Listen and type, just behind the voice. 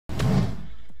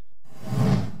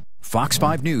Fox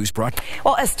 5 News brought.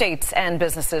 Well, as states and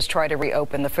businesses try to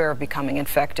reopen, the fear of becoming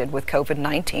infected with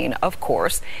COVID-19, of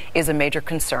course, is a major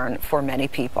concern for many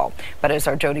people. But as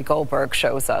our Jody Goldberg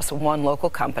shows us, one local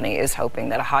company is hoping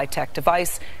that a high-tech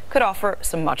device could offer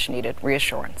some much-needed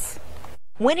reassurance.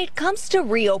 When it comes to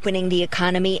reopening the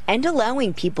economy and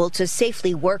allowing people to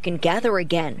safely work and gather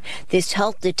again, this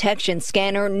health detection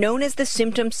scanner, known as the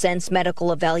SymptomSense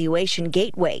Medical Evaluation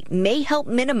Gateway, may help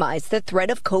minimize the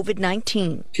threat of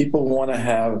COVID-19. People want to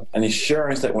have an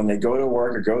assurance that when they go to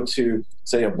work or go to,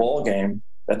 say, a ball game,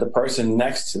 that the person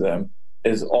next to them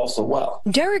is also well.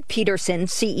 Derek Peterson,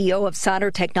 CEO of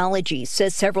Solder Technologies,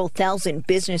 says several thousand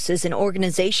businesses and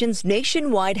organizations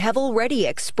nationwide have already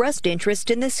expressed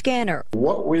interest in the scanner.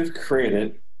 What we've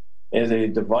created is a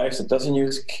device that doesn't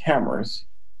use cameras.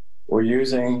 We're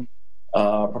using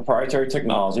proprietary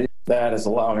technology that is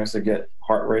allowing us to get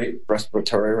heart rate,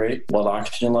 respiratory rate, blood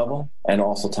oxygen level, and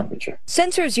also temperature.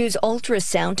 Sensors use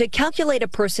ultrasound to calculate a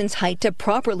person's height to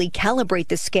properly calibrate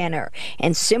the scanner.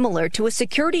 And similar to a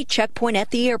security checkpoint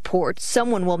at the airport,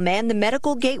 someone will man the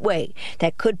medical gateway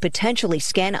that could potentially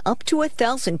scan up to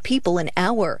 1,000 people an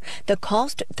hour. The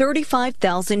cost,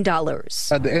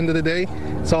 $35,000. At the end of the day,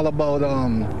 it's all about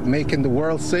making the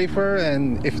world safer.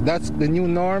 And if that's the new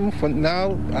norm for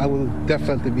now, I will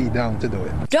definitely be down to do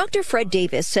it. Dr. Fred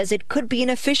Davis says it could be an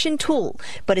efficient tool,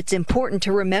 but it's important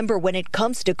to remember when it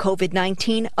comes to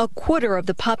COVID-19, a quarter of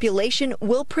the population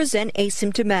will present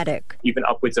asymptomatic. Even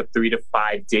upwards of 3 to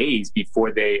 5 days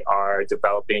before they are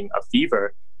developing a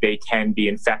fever, they can be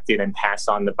infected and pass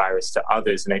on the virus to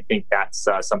others. And I think that's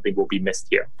something will be missed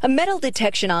here. A metal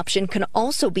detection option can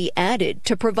also be added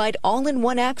to provide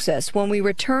all-in-one access when we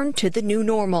return to the new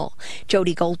normal.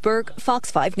 Jody Goldberg,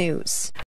 Fox 5 News.